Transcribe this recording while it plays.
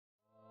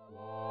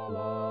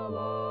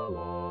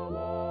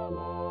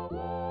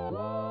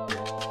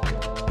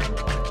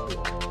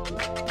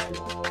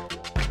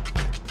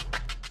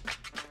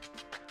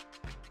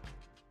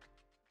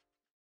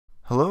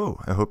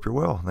Hello, I hope you're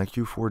well. Thank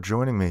you for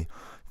joining me.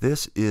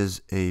 This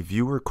is a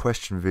viewer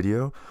question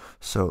video,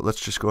 so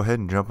let's just go ahead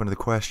and jump into the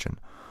question.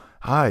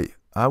 Hi,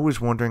 I was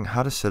wondering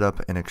how to set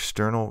up an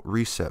external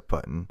reset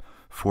button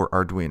for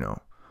Arduino.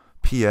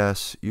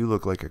 P.S. You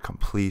look like a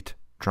complete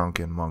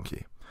drunken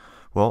monkey.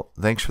 Well,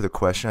 thanks for the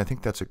question. I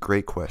think that's a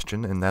great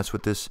question, and that's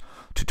what this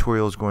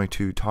tutorial is going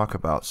to talk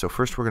about. So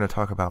first we're going to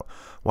talk about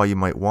why you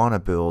might want to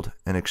build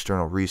an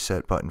external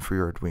reset button for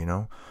your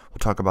Arduino. We'll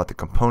talk about the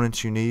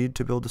components you need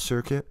to build the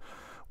circuit.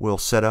 We'll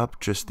set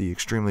up just the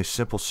extremely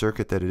simple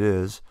circuit that it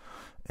is,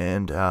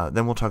 and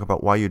then we'll talk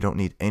about why you don't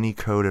need any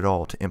code at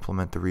all to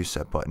implement the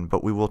reset button,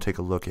 but we will take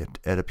a look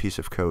at a piece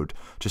of code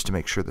just to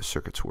make sure the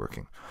circuit's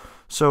working.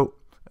 So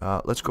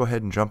let's go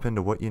ahead and jump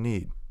into what you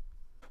need.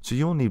 So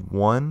you'll need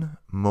one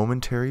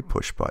momentary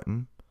push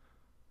button,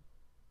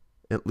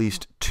 at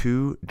least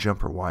 2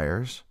 jumper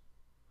wires.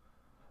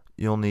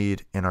 You'll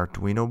need an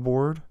Arduino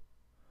board,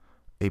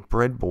 a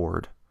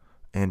breadboard,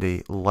 and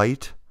a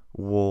light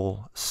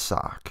wool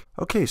sock.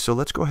 Okay, so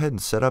let's go ahead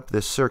and set up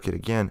this circuit.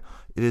 Again,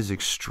 it is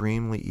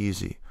extremely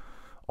easy.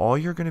 All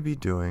you're going to be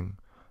doing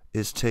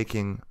is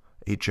taking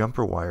a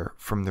jumper wire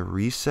from the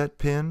reset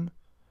pin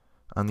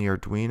on the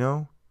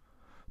Arduino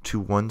to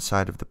one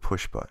side of the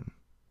push button.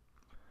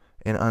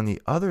 And on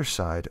the other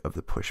side of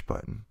the push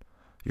button,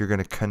 you're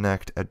going to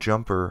connect a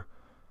jumper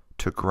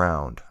to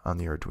ground on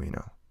the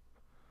Arduino.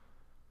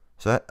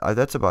 So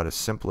that's about as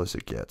simple as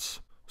it gets.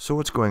 So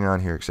what's going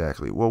on here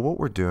exactly? Well, what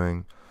we're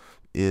doing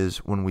is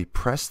when we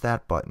press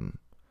that button,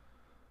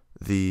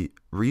 the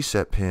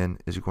reset pin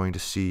is going to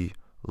see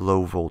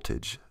low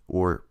voltage,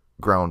 or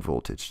ground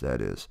voltage,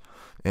 that is.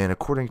 And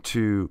according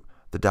to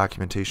the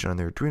documentation on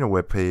the Arduino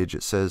webpage,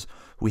 it says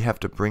we have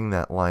to bring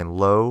that line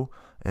low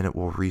and it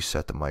will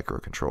reset the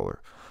microcontroller.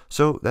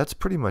 So that's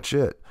pretty much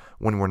it.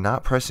 When we're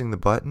not pressing the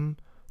button,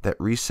 that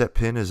reset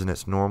pin is in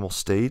its normal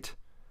state,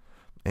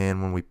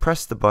 and when we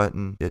press the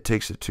button, it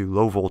takes it to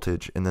low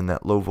voltage, and then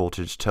that low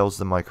voltage tells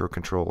the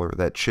microcontroller,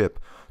 that chip,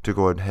 to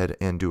go ahead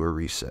and do a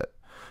reset.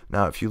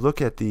 Now if you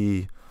look at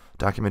the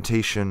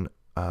documentation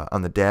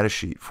on the data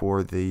sheet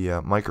for the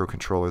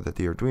microcontroller that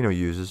the Arduino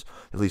uses,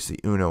 at least the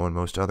UNO and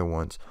most other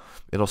ones,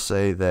 it'll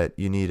say that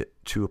you need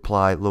to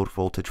apply low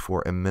voltage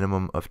for a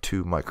minimum of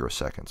 2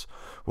 microseconds.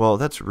 Well,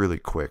 that's really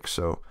quick,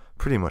 so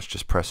pretty much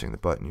just pressing the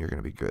button, you're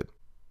going to be good.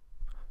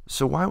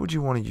 So why would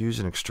you want to use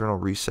an external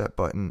reset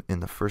button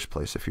in the first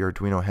place if your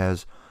Arduino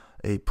has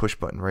a push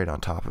button right on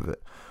top of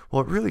it?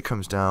 Well, it really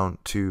comes down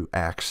to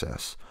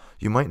access.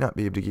 You might not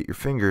be able to get your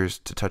fingers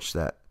to touch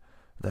that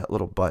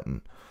little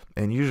button.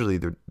 And usually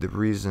the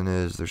reason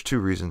is, there's 2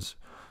 reasons.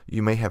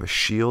 You may have a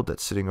shield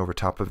that's sitting over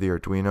top of the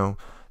Arduino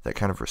that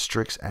kind of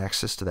restricts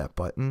access to that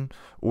button,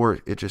 or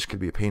it just could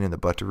be a pain in the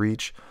butt to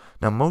reach.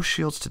 Now most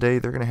shields today,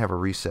 they're going to have a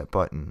reset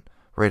button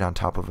right on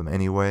top of them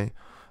anyway.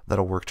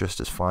 That'll work just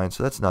as fine,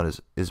 so that's not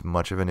as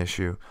much of an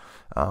issue.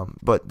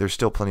 But there's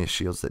still plenty of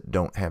shields that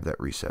don't have that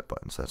reset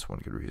button, so that's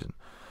one good reason.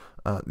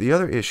 The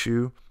other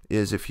issue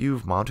is if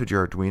you've mounted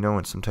your Arduino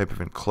in some type of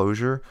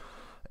enclosure,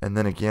 and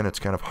then again it's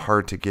kind of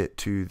hard to get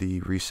to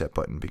the reset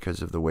button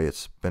because of the way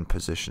it's been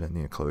positioned in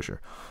the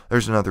enclosure.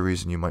 There's another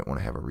reason you might want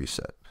to have a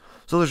reset.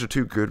 So those are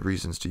 2 good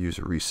reasons to use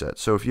a reset.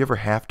 So if you ever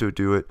have to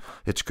do it,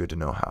 it's good to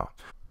know how.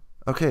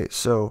 Okay,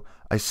 so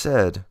I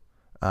said,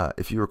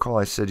 if you recall,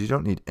 I said you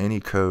don't need any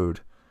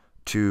code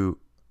to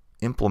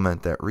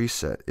implement that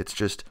reset. It's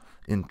just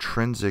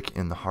intrinsic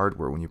in the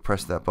hardware. When you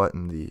press that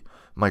button, the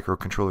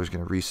microcontroller is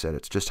going to reset.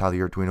 It's just how the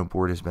Arduino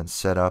board has been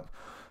set up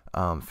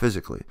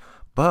physically.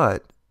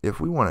 But if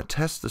we want to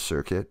test the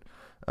circuit,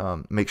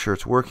 make sure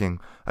it's working,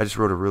 I just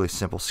wrote a really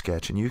simple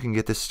sketch, and you can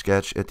get this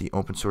sketch at the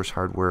open source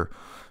hardware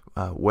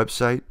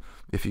website.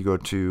 If you go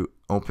to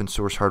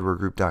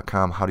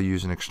opensourcehardwaregroup.com, how to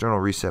use an external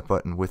reset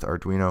button with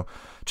Arduino,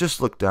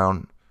 just look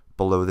down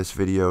below this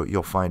video.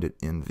 You'll find it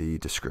in the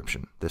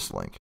description, this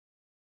link.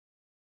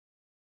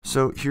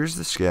 So here's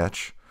the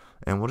sketch,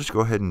 and we'll just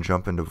go ahead and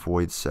jump into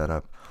void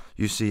setup.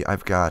 You see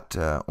I've got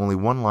only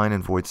one line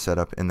in void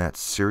setup, and that's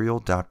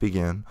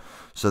serial.begin.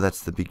 So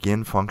that's the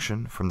begin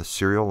function from the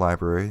serial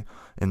library,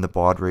 and the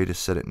baud rate is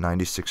set at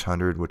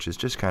 9600, which is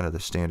just kind of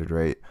the standard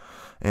rate.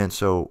 And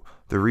so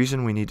the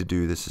reason we need to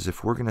do this is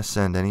if we're going to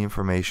send any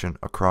information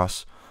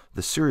across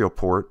the serial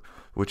port,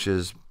 which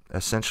is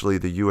essentially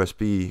the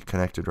USB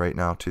connected right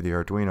now to the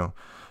Arduino,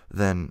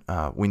 then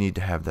we need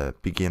to have the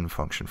begin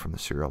function from the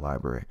serial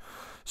library.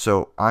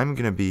 So I'm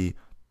going to be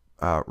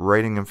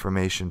writing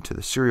information to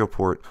the serial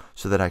port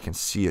so that I can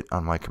see it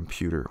on my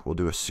computer. We'll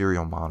do a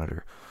serial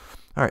monitor.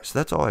 Alright, so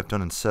that's all I've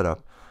done in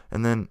setup.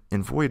 And then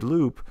in void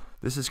loop,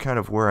 this is kind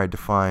of where I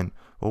define,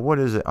 well, what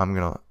is it I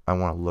want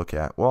to look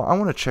at? Well, I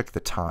want to check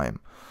the time.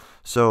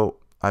 So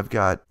I've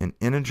got an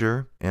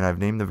integer, and I've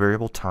named the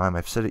variable time.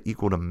 I've set it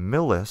equal to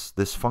millis,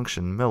 this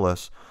function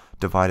millis,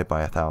 divided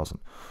by 1000.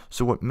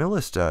 So what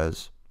millis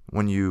does,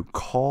 when you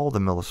call the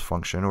millis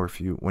function, or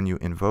when you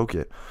invoke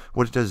it,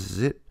 what it does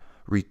is it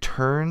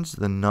returns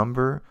the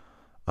number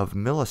of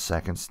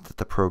milliseconds that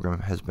the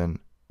program has been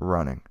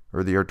running,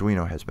 or the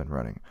Arduino has been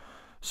running.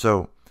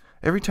 So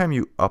every time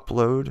you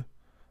upload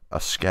a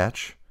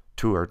sketch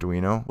to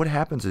Arduino, what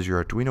happens is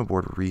your Arduino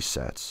board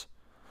resets.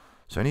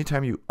 So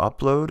anytime you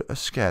upload a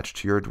sketch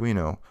to your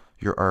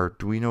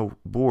Arduino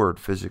board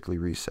physically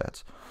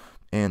resets.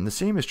 And the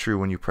same is true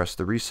when you press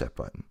the reset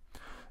button.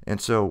 And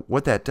so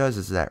what that does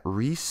is that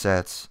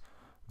resets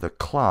the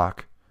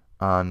clock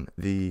on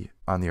the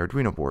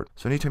Arduino board.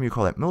 So anytime you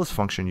call that millis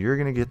function, you're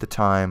going to get the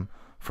time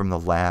from the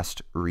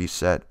last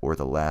reset or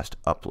the last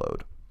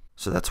upload.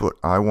 So that's what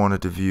I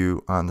wanted to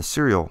view on the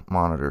serial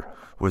monitor,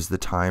 was the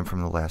time from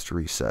the last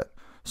reset.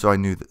 So I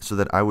knew that, so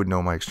that I would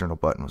know my external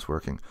button was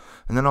working.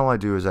 And then all I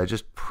do is I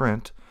just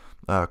print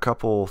a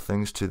couple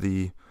things to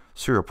the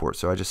serial port.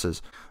 So I just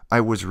says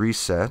I was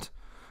reset,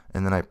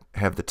 and then I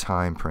have the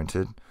time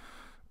printed.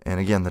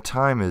 And again, the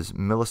time is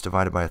millis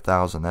divided by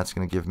 1,000. That's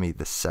going to give me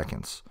the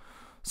seconds,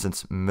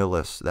 since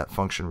millis, that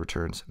function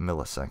returns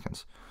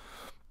milliseconds.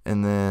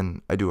 And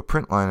then I do a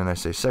print line and I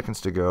say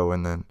seconds to go,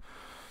 and then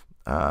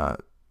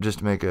just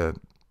to make a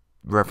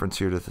reference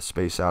here to the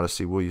Space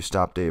Odyssey, will you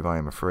stop, Dave? I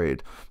am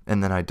afraid.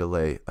 And then I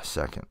delay a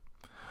second.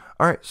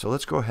 All right, so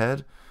let's go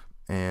ahead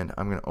and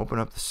I'm going to open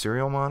up the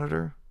serial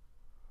monitor.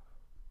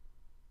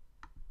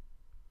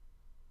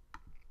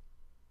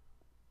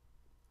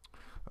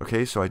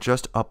 Okay, so I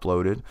just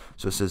uploaded.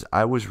 So it says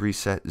I was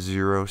reset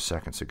 0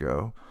 seconds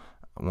ago.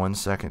 1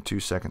 second, 2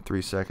 seconds,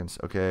 3 seconds.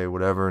 Okay,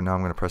 whatever. Now I'm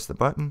going to press the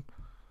button.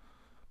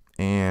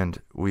 And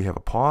we have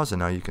a pause, and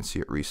now you can see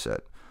it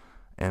reset.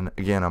 And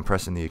again, I'm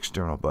pressing the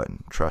external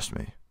button. Trust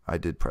me, I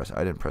didn't press the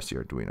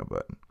Arduino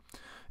button.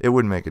 It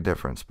wouldn't make a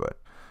difference, but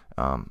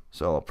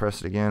so I'll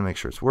press it again, make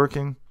sure it's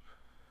working.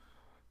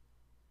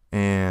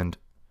 And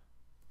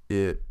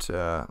it,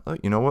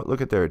 you know what?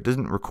 Look at there. It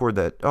doesn't record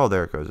that. Oh,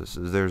 there it goes.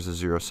 There's the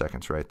 0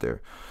 seconds right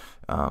there.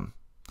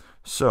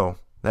 So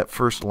that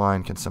first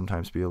line can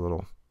sometimes be a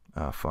little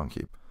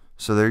funky.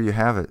 So there you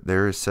have it.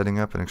 There is setting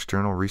up an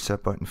external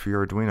reset button for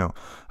your Arduino.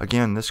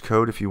 Again, this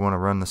code, if you want to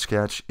run the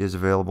sketch, is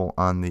available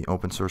on the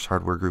Open Source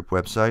Hardware Group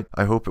website.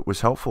 I hope it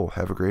was helpful.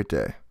 Have a great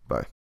day.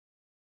 Bye.